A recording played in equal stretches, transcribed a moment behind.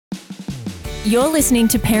You're listening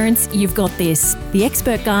to Parents You've Got This, the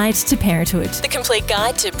expert guide to parenthood. The complete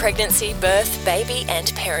guide to pregnancy, birth, baby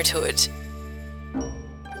and parenthood.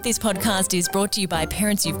 This podcast is brought to you by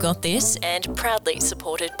Parents You've Got This and proudly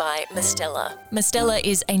supported by Mistela. Mistela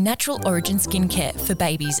is a natural origin skincare for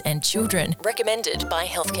babies and children, recommended by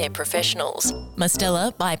healthcare professionals.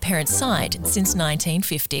 Mistela by Parents Side since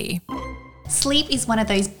 1950. Sleep is one of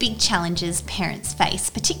those big challenges parents face,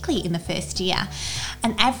 particularly in the first year.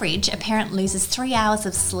 On average, a parent loses 3 hours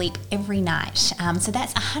of sleep every night. So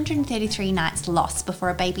that's 133 nights lost before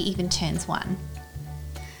a baby even turns one.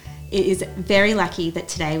 It is very lucky that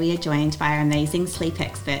today we are joined by our amazing sleep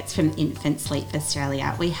experts from Infant Sleep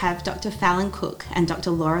Australia. We have Dr. Fallon Cook and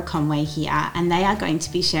Dr. Laura Conway here, and they are going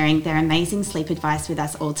to be sharing their amazing sleep advice with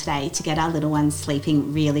us all today to get our little ones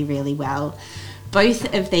sleeping really, really well.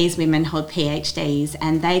 Both of these women hold PhDs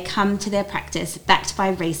and they come to their practice backed by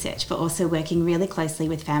research, but also working really closely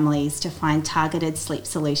with families to find targeted sleep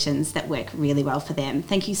solutions that work really well for them.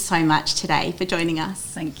 Thank you so much today for joining us.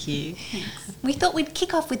 Thank you. Thanks. We thought we'd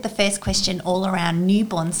kick off with the first question all around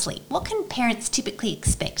newborn sleep. What can parents typically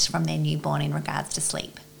expect from their newborn in regards to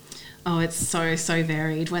sleep? Oh, it's so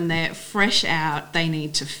varied. When they're fresh out, they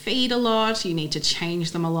need to feed a lot. You need to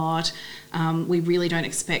change them a lot. We really don't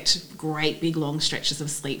expect great big long stretches of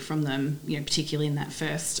sleep from them, particularly in that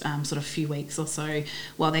first sort of few weeks or so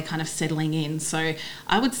while they're kind of settling in. So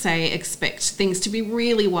I would say expect things to be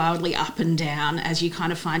really wildly up and down as you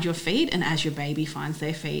kind of find your feet and as your baby finds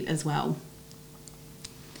their feet as well.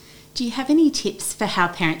 Do you have any tips for how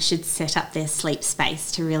parents should set up their sleep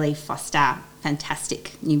space to really foster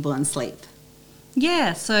fantastic newborn sleep?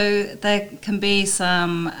 Yeah, so there can be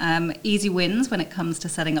some easy wins when it comes to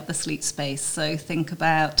setting up the sleep space. So think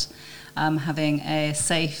about having a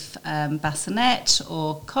safe bassinet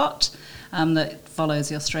or cot that follows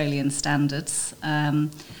the Australian standards.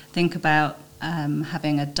 Think about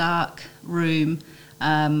having a dark room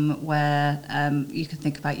where you can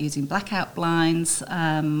think about using blackout blinds,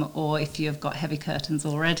 or if you've got heavy curtains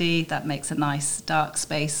already, that makes a nice dark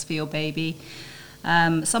space for your baby.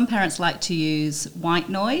 Some parents like to use white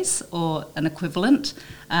noise or an equivalent,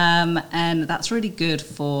 and that's really good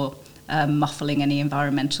for muffling any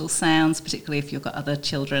environmental sounds, particularly if you've got other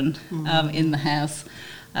children in the house,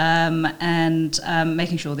 and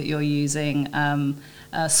making sure that you're using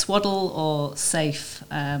a swaddle or safe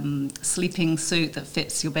sleeping suit that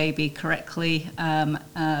fits your baby correctly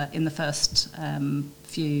in the first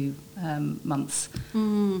few months.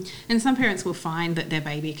 And some parents will find that their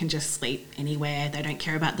baby can just sleep anywhere. They don't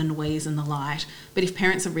care about the noise and the light. But if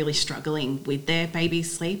parents are really struggling with their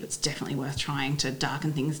baby's sleep, it's definitely worth trying to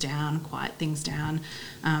darken things down, quiet things down,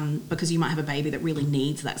 because you might have a baby that really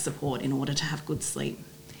needs that support in order to have good sleep.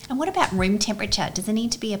 And what about room temperature? Does there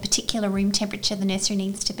need to be a particular room temperature the nursery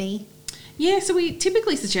needs to be? Yeah, so we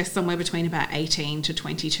typically suggest somewhere between about 18 to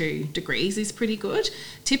 22 degrees is pretty good.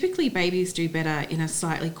 Typically babies do better in a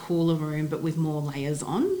slightly cooler room but with more layers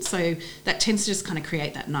on, so that tends to just kind of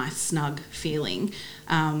create that nice snug feeling,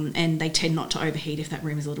 and they tend not to overheat if that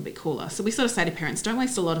room is a little bit cooler. So we sort of say to parents, don't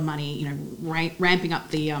waste a lot of money ramping up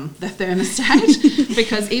the thermostat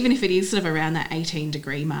because even if it is sort of around that 18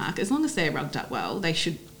 degree mark, as long as they're rugged up well, they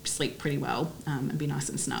should sleep pretty well and be nice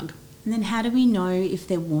and snug. And then how do we know if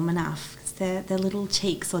they're warm enough? Because their little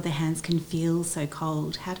cheeks or their hands can feel so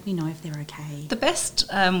cold. How do we know if they're okay? The best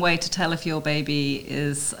way to tell if your baby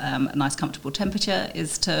is a nice comfortable temperature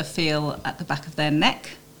is to feel at the back of their neck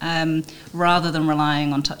rather than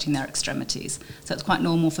relying on touching their extremities. So it's quite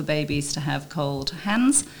normal for babies to have cold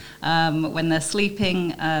hands when they're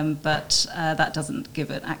sleeping, but that doesn't give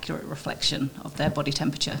an accurate reflection of their body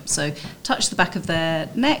temperature. So touch the back of their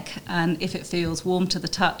neck, and if it feels warm to the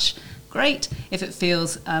touch, great. If it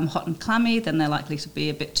feels hot and clammy, then they're likely to be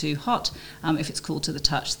a bit too hot. If it's cool to the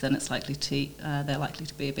touch, then it's likely to they're likely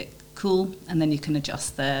to be a bit cool, and then you can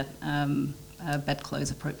adjust their bedclothes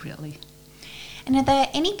appropriately. And are there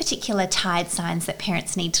any particular tired signs that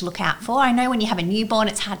parents need to look out for? I know when you have a newborn,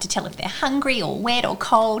 it's hard to tell if they're hungry or wet or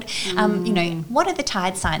cold. What are the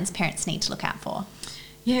tired signs parents need to look out for?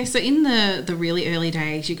 Yeah, so in the really early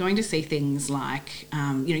days, you're going to see things like,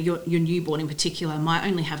 your newborn in particular might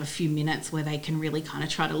only have a few minutes where they can really kind of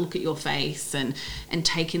try to look at your face and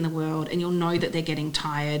take in the world, and you'll know that they're getting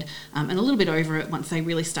tired and a little bit over it once they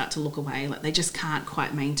really start to look away, like they just can't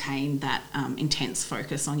quite maintain that intense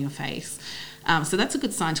focus on your face. So that's a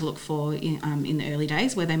good sign to look for in the early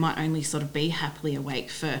days, where they might only sort of be happily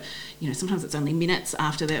awake for, sometimes it's only minutes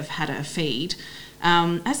after they've had a feed.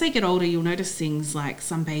 As they get older, you'll notice things like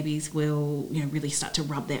some babies will, really start to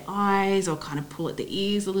rub their eyes or kind of pull at the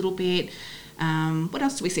ears a little bit. What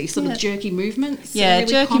else do we see? Sort of jerky movements. Yeah,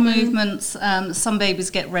 really jerky common. movements. Some babies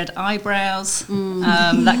get red eyebrows.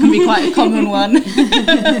 That can be quite a common one.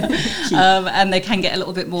 And they can get a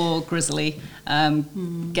little bit more grizzly,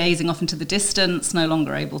 gazing off into the distance, no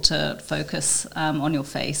longer able to focus on your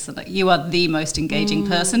face. So that you are the most engaging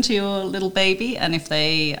person to your little baby, and if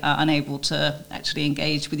they are unable to actually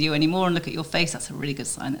engage with you anymore and look at your face, that's a really good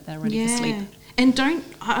sign that they're ready for sleep. And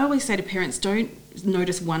I always say to parents, don't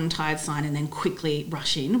notice one tired sign and then quickly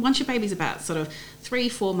rush in. Once your baby's about sort of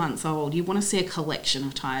 3-4 months old, you want to see a collection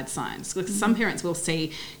of tired signs. Because some parents will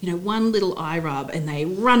see, one little eye rub and they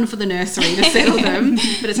run for the nursery to settle them,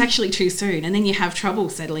 but it's actually too soon. And then you have trouble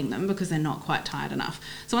settling them because they're not quite tired enough.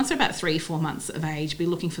 So once they're about 3-4 months of age, be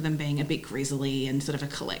looking for them being a bit grizzly and sort of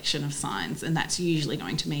a collection of signs. And that's usually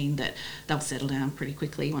going to mean that they'll settle down pretty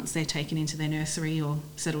quickly once they're taken into their nursery or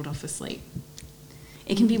settled off for sleep.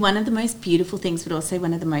 It can be one of the most beautiful things, but also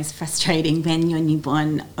one of the most frustrating when your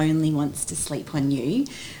newborn only wants to sleep on you.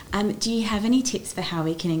 Do you have any tips for how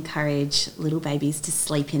we can encourage little babies to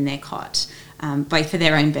sleep in their cot, both for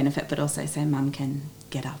their own benefit, but also so mum can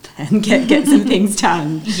get up and get some things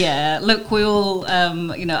done? Yeah, look, we all,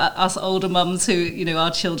 us older mums who,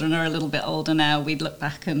 our children are a little bit older now, we'd look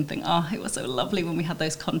back and think, oh, it was so lovely when we had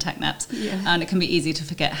those contact naps. Yeah. And it can be easy to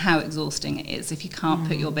forget how exhausting it is if you can't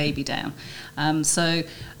put your baby down. So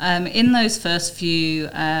in those first few,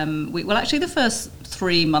 actually the first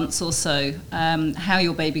 3 months or so, how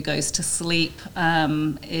your baby goes to sleep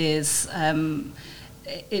is...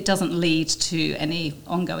 it doesn't lead to any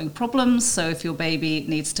ongoing problems. So if your baby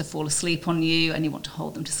needs to fall asleep on you and you want to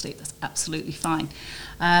hold them to sleep, that's absolutely fine.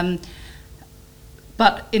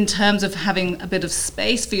 But in terms of having a bit of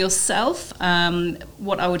space for yourself,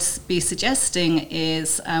 what I would be suggesting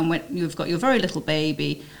is when you've got your very little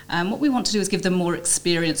baby, what we want to do is give them more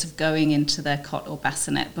experience of going into their cot or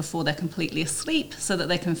bassinet before they're completely asleep, so that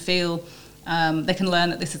they can feel... they can learn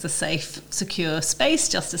that this is a safe, secure space,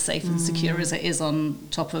 just as safe and secure as it is on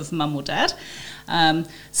top of mum or dad.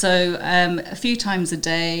 So a few times a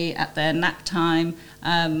day at their nap time,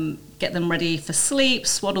 get them ready for sleep,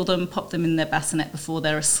 swaddle them, pop them in their bassinet before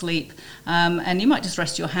they're asleep, and you might just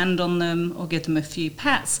rest your hand on them or give them a few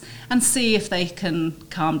pats and see if they can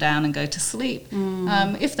calm down and go to sleep.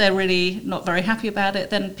 If they're really not very happy about it,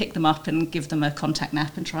 then pick them up and give them a contact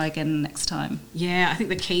nap and try again next time. Yeah, I think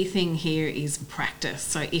the key thing here is practice.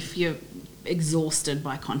 So if you're exhausted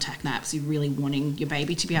by contact naps, you're really wanting your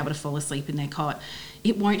baby to be able to fall asleep in their cot,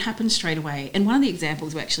 it won't happen straight away. And one of the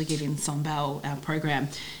examples we actually give in Sombel, our program,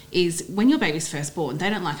 is when your baby's first born, they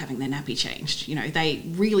don't like having their nappy changed. They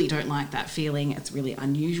really don't like that feeling. It's really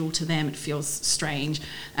unusual to them. It feels strange,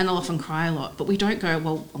 and they'll often cry a lot. But we don't go,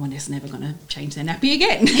 well, we're just never going to change their nappy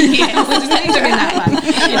again. We're just going to do that one.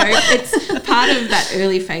 It's part of that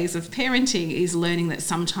early phase of parenting is learning that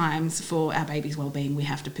sometimes for our baby's well-being, we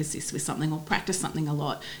have to persist with something or practice something a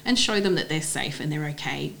lot and show them that they're safe and they're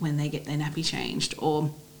okay when they get their nappy changed,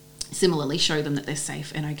 or similarly show them that they're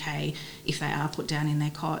safe and okay if they are put down in their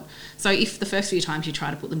cot. So if the first few times you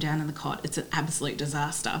try to put them down in the cot, it's an absolute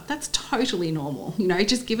disaster, that's totally normal.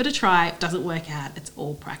 Just give it a try. If it doesn't work out, it's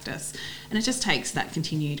all practice. And it just takes that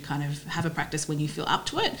continued kind of have a practice when you feel up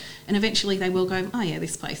to it, and eventually they will go, oh yeah,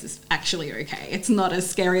 this place is actually okay. It's not as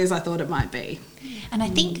scary as I thought it might be. And I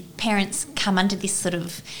think parents come under this sort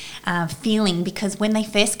of feeling because when they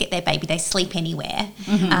first get their baby, they sleep anywhere.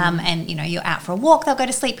 And, you're out for a walk, they'll go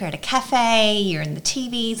to sleep. You're at a cafe, you're in the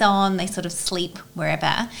TV's on, they sort of sleep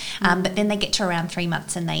wherever. But then they get to around 3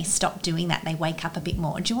 months and they stop doing that. They wake up a bit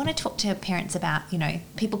more. Do you want to talk to parents about,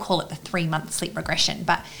 people call it the 3-month sleep regression,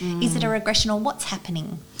 but is it a regression or what's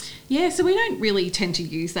happening? Yeah, so we don't really tend to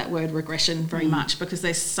use that word regression very much because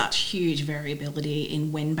there's such huge variability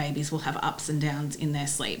in when babies will have ups and downs in their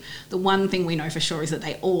sleep. The one thing we know for sure is that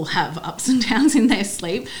they all have ups and downs in their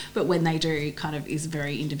sleep, but when they do kind of is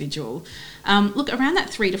very individual. Look, around that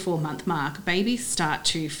 3 to 4 month mark, babies start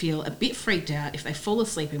to feel a bit freaked out if they fall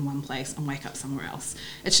asleep in one place and wake up somewhere else.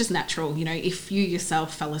 It's just natural. If you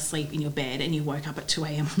yourself fell asleep in your bed and you woke up at 2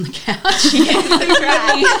 a.m. on the couch,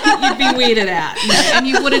 you'd be weirded out. And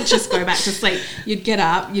you wouldn't just go back to sleep. You'd get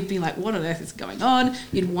up, you'd be like, what on earth is going on?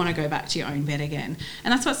 You'd want to go back to your own bed again.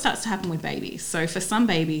 And that's what starts to happen with babies. So for some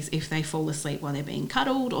babies, if they fall asleep while they're being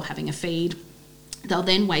cuddled or having a feed, they'll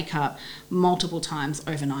then wake up multiple times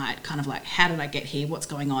overnight, kind of like, how did I get here? What's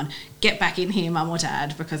going on? Get back in here, mum or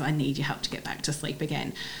dad, because I need your help to get back to sleep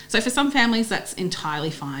again. So for some families, that's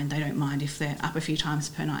entirely fine. They don't mind if they're up a few times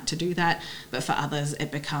per night to do that. But for others,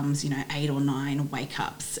 it becomes, 8 or 9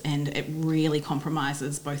 wake-ups, and it really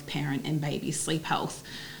compromises both parent and baby's sleep health.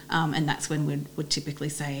 And that's when we'd typically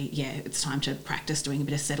say, it's time to practice doing a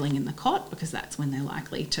bit of settling in the cot, because that's when they're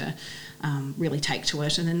likely to really take to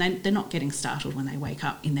it. And then they're not getting startled when they wake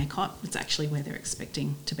up in their cot. It's actually where they're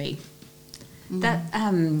expecting to be. That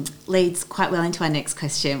leads quite well into our next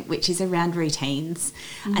question, which is around routines.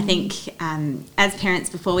 I think as parents,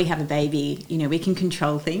 before we have a baby, we can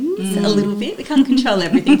control things a little bit. We can't control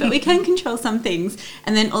everything, but we can control some things.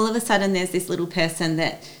 And then all of a sudden there's this little person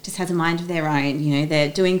that just has a mind of their own. They're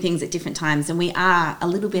doing things at different times, and we are a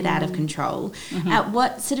little bit out of control. At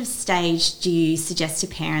what sort of stage do you suggest to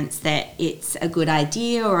parents that it's a good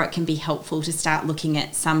idea, or it can be helpful to start looking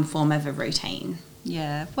at some form of a routine?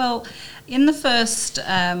 Yeah, well, in the first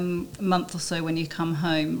month or so when you come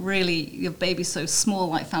home, really your baby's so small,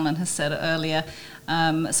 like Fallon has said earlier,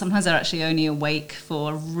 sometimes they're actually only awake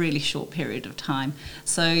for a really short period of time.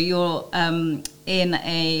 So you'll be in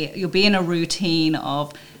a routine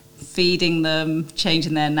of feeding them,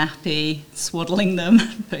 changing their nappy, swaddling them,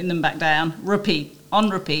 putting them back down,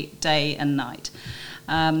 repeat, day and night.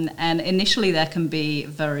 And initially there can be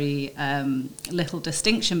very little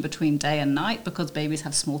distinction between day and night, because babies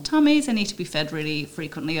have small tummies, they need to be fed really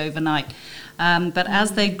frequently overnight. But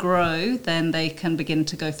as they grow, then they can begin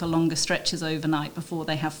to go for longer stretches overnight before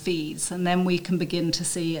they have feeds. And then we can begin to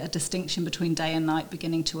see a distinction between day and night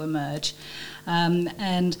beginning to emerge.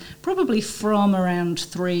 And probably from around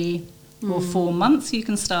 3 or 4 months, you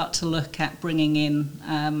can start to look at bringing in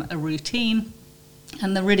a routine.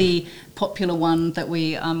 And the really popular one that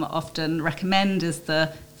we often recommend is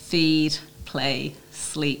the feed, play,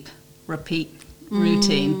 sleep, repeat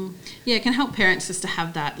routine. Yeah, it can help parents just to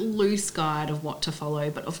have that loose guide of what to follow.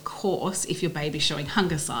 But of course, if your baby's showing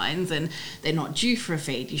hunger signs and they're not due for a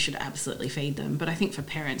feed, you should absolutely feed them. But I think for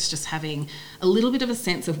parents, just having a little bit of a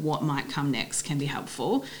sense of what might come next can be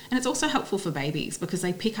helpful. And it's also helpful for babies, because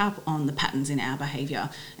they pick up on the patterns in our behaviour,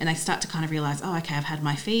 and they start to kind of realise, oh, okay, I've had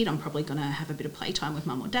my feed, I'm probably going to have a bit of playtime with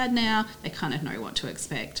mum or dad now. They kind of know what to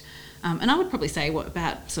expect. And I would probably say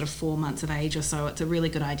about sort of 4 months of age or so, it's a really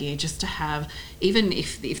good idea just to have, even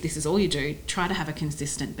if this is all you do, try to have a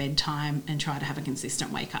consistent bedtime and try to have a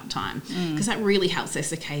consistent wake up time, because that really helps their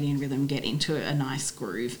circadian rhythm get into a nice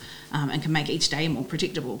groove, and can make each day more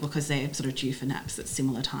predictable, because they're sort of due for naps at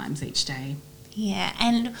similar times each day. Yeah,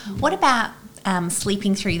 and what about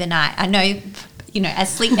sleeping through the night? I know,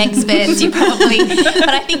 as sleep experts, you probably, but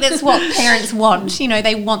I think that's what parents want.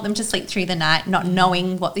 They want them to sleep through the night, not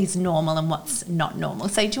knowing what is normal and what's not normal.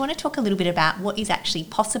 So do you want to talk a little bit about what is actually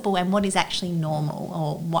possible and what is actually normal,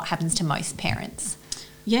 or what happens to most parents?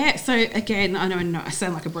 Yeah, so again, I know I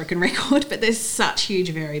sound like a broken record, but there's such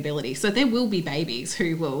huge variability. So there will be babies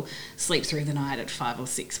who will sleep through the night at 5 or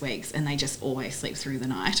 6 weeks, and they just always sleep through the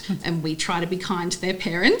night. And we try to be kind to their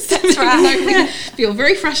parents. That's right. We feel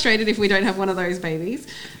very frustrated if we don't have one of those babies.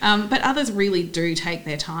 But others really do take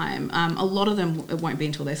their time. A lot of them, it won't be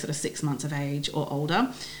until they're sort of 6 months of age or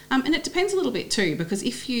older. And it depends a little bit too, because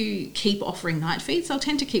if you keep offering night feeds, they'll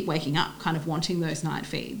tend to keep waking up kind of wanting those night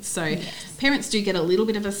feeds. So parents do get a little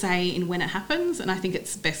bit of a say in when it happens, and I think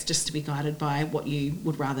it's best just to be guided by what you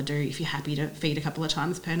would rather do. If you're happy to feed a couple of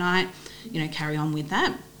times per night, carry on with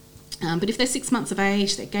that. But if they're 6 months of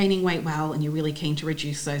age, they're gaining weight well, and you're really keen to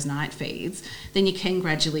reduce those night feeds, then you can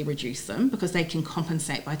gradually reduce them, because they can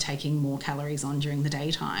compensate by taking more calories on during the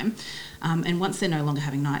daytime. And once they're no longer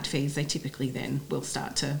having night feeds, they typically then will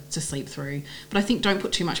start to sleep through. But I think don't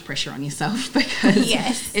put too much pressure on yourself,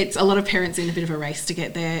 because it's a lot of parents in a bit of a race to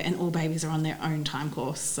get there, and all babies are on their own time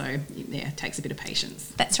course. So it takes a bit of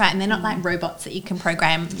patience. That's right. And they're not like robots that you can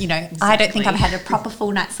program. Exactly. I don't think I've had a proper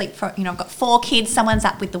full night's sleep for, I've got 4 kids. Someone's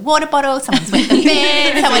up with the water bottle, someone's wet the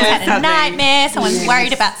bed, someone's had a nightmare, someone's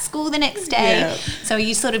worried about school the next day. Yeah. So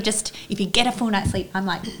you sort of just, if you get a full night's sleep, I'm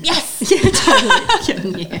like, yes! Yeah,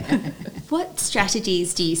 totally. What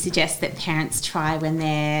strategies do you suggest that parents try when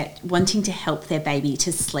they're wanting to help their baby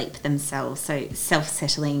to sleep themselves? So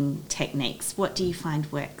self-settling techniques. What do you find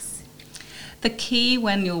works? The key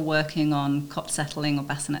when you're working on cot settling or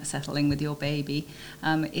bassinet settling with your baby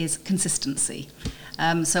is consistency.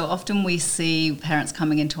 So often we see parents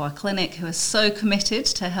coming into our clinic who are so committed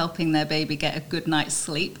to helping their baby get a good night's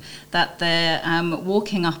sleep that they're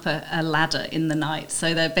walking up a ladder in the night.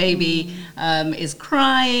 So their baby is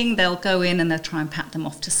crying, they'll go in and they'll try and pat them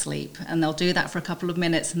off to sleep. And they'll do that for a couple of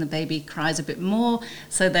minutes and the baby cries a bit more.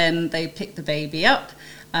 So then they pick the baby up.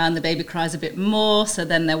 And the baby cries a bit more, so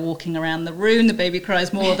then they're walking around the room, the baby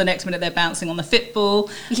cries more, the next minute they're bouncing on the Fitball,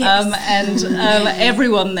 and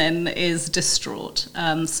everyone then is distraught.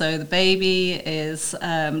 So the baby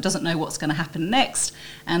doesn't know what's going to happen next,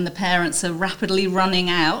 and the parents are rapidly running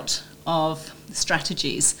out of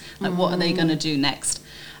strategies, like what are they going to do next?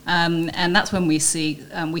 And that's when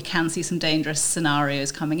we can see some dangerous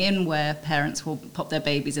scenarios coming in where parents will pop their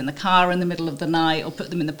babies in the car in the middle of the night or put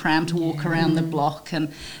them in the pram to walk around the block,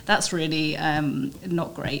 and that's really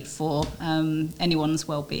not great for anyone's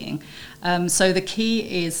well-being. So the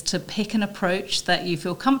key is to pick an approach that you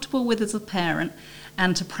feel comfortable with as a parent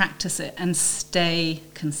and to practice it and stay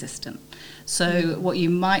consistent. So what you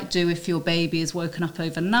might do if your baby is woken up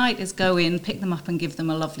overnight is go in, pick them up and give them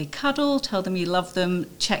a lovely cuddle, tell them you love them,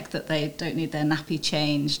 check that they don't need their nappy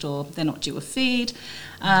changed or they're not due a feed,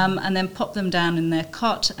 and then pop them down in their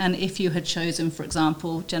cot. And if you had chosen, for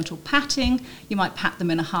example, gentle patting, you might pat them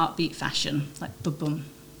in a heartbeat fashion, like boom,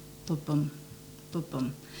 boom, boom, boom,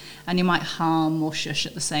 boom. And you might hum or shush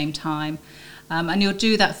at the same time. And you'll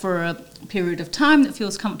do that for a period of time that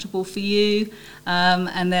feels comfortable for you.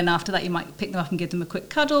 And then after that, you might pick them up and give them a quick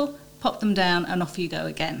cuddle, pop them down, and off you go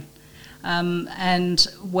again. And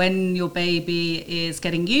when your baby is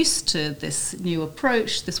getting used to this new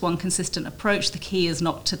approach, this one consistent approach, the key is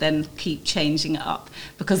not to then keep changing it up,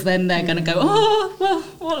 because then they're going to go, oh,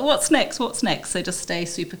 well, what's next? So just stay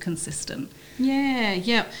super consistent.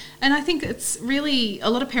 Yeah. And I think it's really,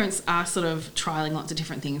 a lot of parents are sort of trialing lots of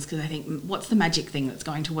different things because they think, what's the magic thing that's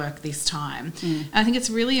going to work this time? And I think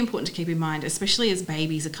it's really important to keep in mind, especially as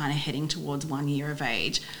babies are kind of heading towards 1 year of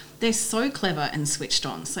age, they're so clever and switched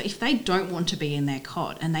on. So if they don't want to be in their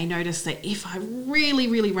cot and they notice that if I really,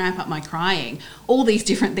 really ramp up my crying, all these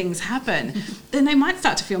different things happen, then they might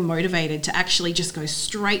start to feel motivated to actually just go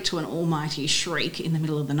straight to an almighty shriek in the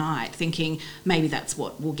middle of the night, thinking maybe that's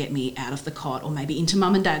what will get me out of the cot or maybe into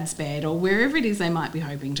mum and dad's bed or wherever it is they might be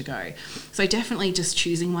hoping to go. So definitely just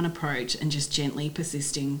choosing one approach and just gently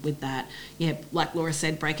persisting with that. Yeah, like Laura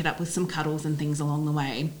said, break it up with some cuddles and things along the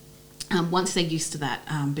way. Once they're used to that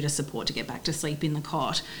bit of support to get back to sleep in the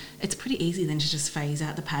cot, it's pretty easy then to just phase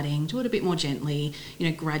out the padding, do it a bit more gently,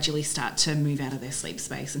 gradually start to move out of their sleep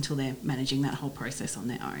space until they're managing that whole process on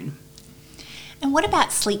their own. And what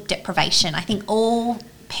about sleep deprivation? I think all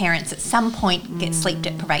parents at some point get sleep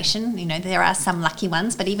deprivation. There are some lucky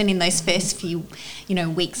ones, but even in those first few,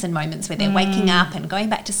 weeks and moments where they're waking up and going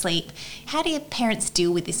back to sleep, how do your parents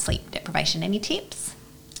deal with this sleep deprivation? Any tips?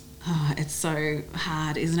 Oh, it's so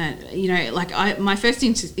hard, isn't it? My first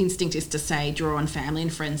instinct is to say draw on family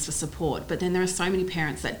and friends for support, but then there are so many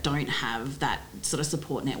parents that don't have that sort of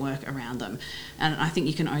support network around them, and I think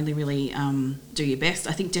you can only really do your best.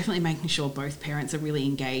 I think definitely making sure both parents are really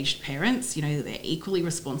engaged parents, that they're equally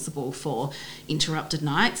responsible for interrupted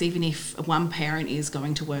nights. Even if one parent is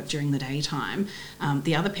going to work during the daytime,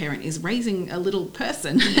 the other parent is raising a little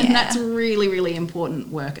person, and that's really, really important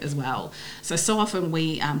work as well. So often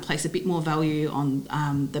we place a bit more value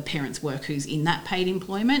on the parent's work who's in that paid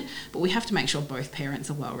employment, but we have to make sure both parents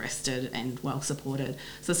are well rested and well supported.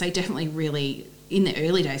 So say definitely really in the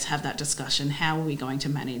early days have that discussion. How are we going to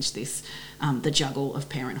manage this, the juggle of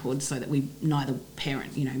parenthood, so that neither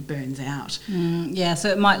parent burns out? So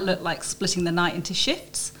it might look like splitting the night into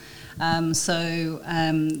shifts.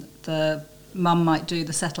 The mum might do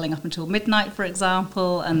the settling up until midnight, for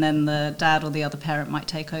example, and then the dad or the other parent might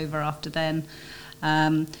take over after then.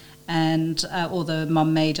 Or the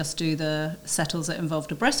mum may just do the settles that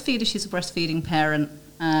involved a breastfeeder. She's a breastfeeding parent,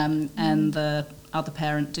 and the other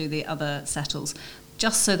parent do the other settles,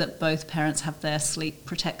 just so that both parents have their sleep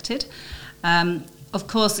protected. Of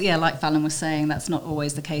course, like Fallon was saying, that's not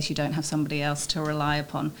always the case. You don't have somebody else to rely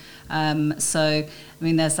upon.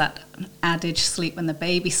 There's that adage, sleep when the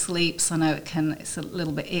baby sleeps. I know it's a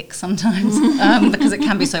little bit ick sometimes because it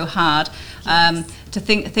can be so hard. To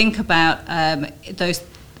think about those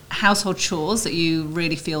household chores that you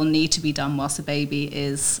really feel need to be done whilst the baby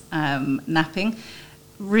is napping.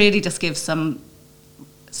 Really just give some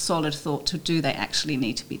solid thought to, do they actually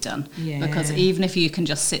need to be done? Because even if you can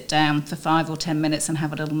just sit down for 5 or 10 minutes and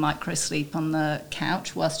have a little micro sleep on the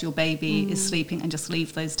couch whilst your baby is sleeping and just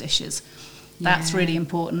leave those dishes, that's really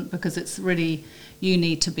important, because it's really, you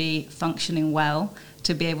need to be functioning well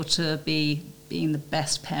to be able to be being the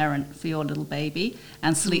best parent for your little baby,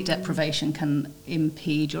 and sleep deprivation can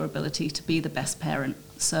impede your ability to be the best parent.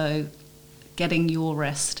 So getting your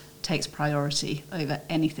rest takes priority over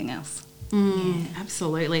anything else.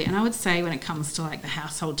 Absolutely. And I would say when it comes to the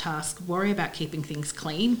household task, worry about keeping things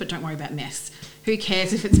clean, but don't worry about mess. Who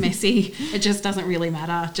cares if it's messy? It just doesn't really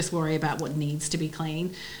matter. Just worry about what needs to be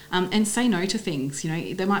clean, and say no to things.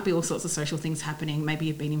 There might be all sorts of social things happening. Maybe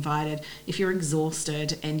you've been invited. If you're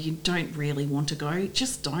exhausted and you don't really want to go,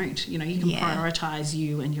 just don't. You can prioritise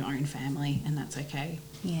you and your own family, and that's okay.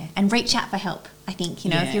 Yeah, and reach out for help. I think,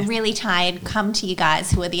 if you're really tired, come to you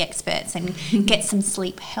guys who are the experts and get some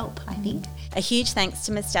sleep help, I think. A huge thanks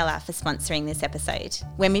to Mistela for sponsoring this episode.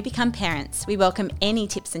 When we become parents, we welcome any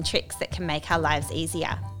tips and tricks that can make our lives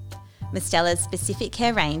easier. Mistela's specific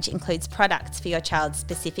care range includes products for your child's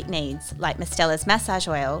specific needs, like Mistela's massage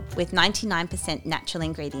oil with 99% natural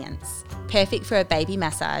ingredients. Perfect for a baby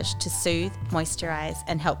massage to soothe, moisturise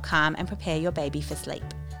and help calm and prepare your baby for sleep.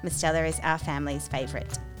 Mistela is our family's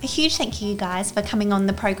favourite. A huge thank you guys for coming on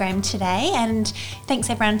the program today, and thanks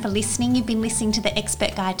everyone for listening. You've been listening to the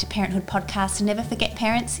Expert Guide to Parenthood podcast, and never forget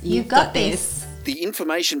parents, you've got this. The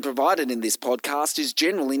information provided in this podcast is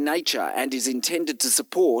general in nature and is intended to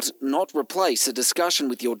support, not replace, a discussion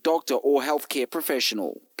with your doctor or healthcare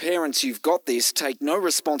professional. Parents You've Got This take no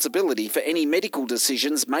responsibility for any medical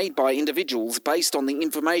decisions made by individuals based on the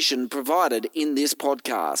information provided in this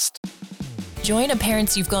podcast. Join a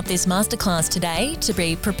Parents You've Got This masterclass today to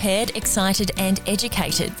be prepared, excited and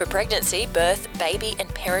educated for pregnancy, birth, baby and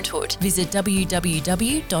parenthood. Visit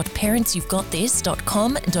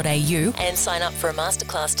www.parentsyou'vegotthis.com.au and sign up for a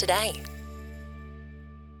masterclass today.